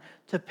son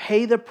to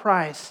pay the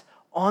price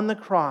on the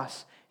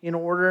cross in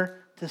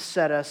order to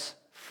set us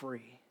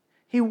free.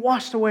 He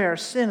washed away our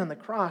sin on the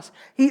cross.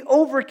 He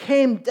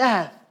overcame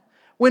death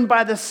when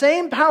by the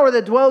same power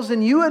that dwells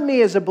in you and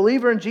me as a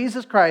believer in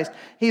Jesus Christ,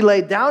 he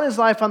laid down his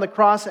life on the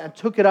cross and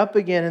took it up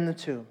again in the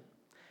tomb.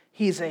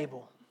 He's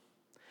able.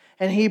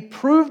 And he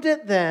proved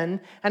it then,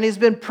 and he's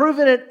been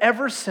proving it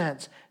ever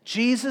since.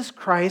 Jesus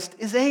Christ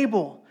is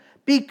able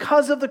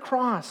because of the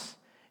cross.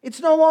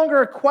 It's no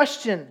longer a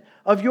question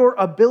of your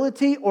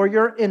ability or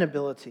your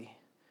inability.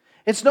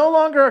 It's no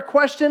longer a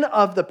question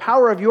of the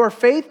power of your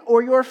faith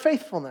or your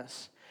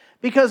faithfulness.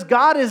 Because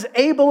God is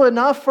able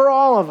enough for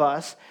all of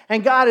us,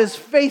 and God is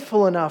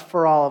faithful enough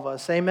for all of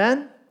us.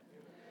 Amen?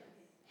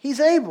 He's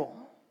able.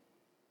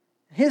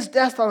 His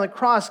death on the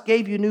cross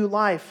gave you new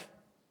life.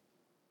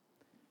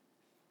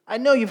 I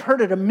know you've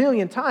heard it a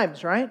million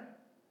times, right?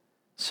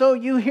 So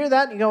you hear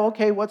that and you go,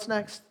 okay, what's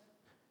next?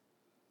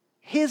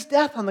 His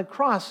death on the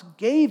cross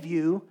gave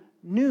you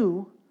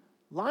new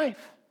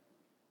life.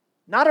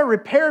 Not a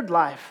repaired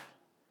life,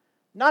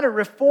 not a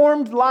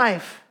reformed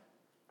life,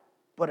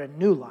 but a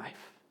new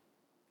life.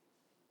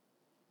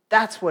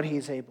 That's what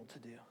He's able to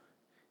do.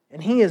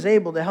 And He is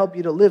able to help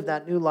you to live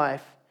that new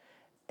life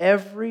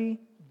every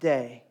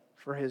day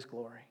for His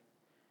glory.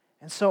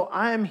 And so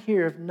I am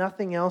here, if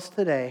nothing else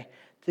today,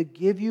 to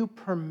give you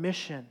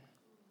permission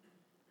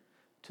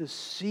to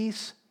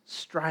cease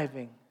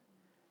striving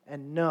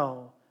and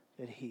know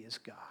that He is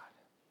God.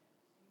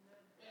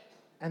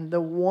 And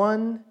the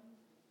one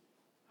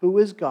who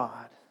is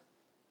God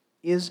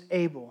is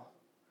able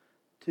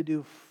to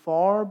do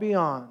far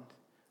beyond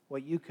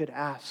what you could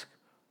ask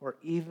or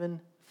even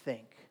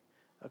think,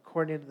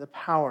 according to the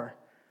power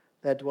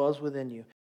that dwells within you.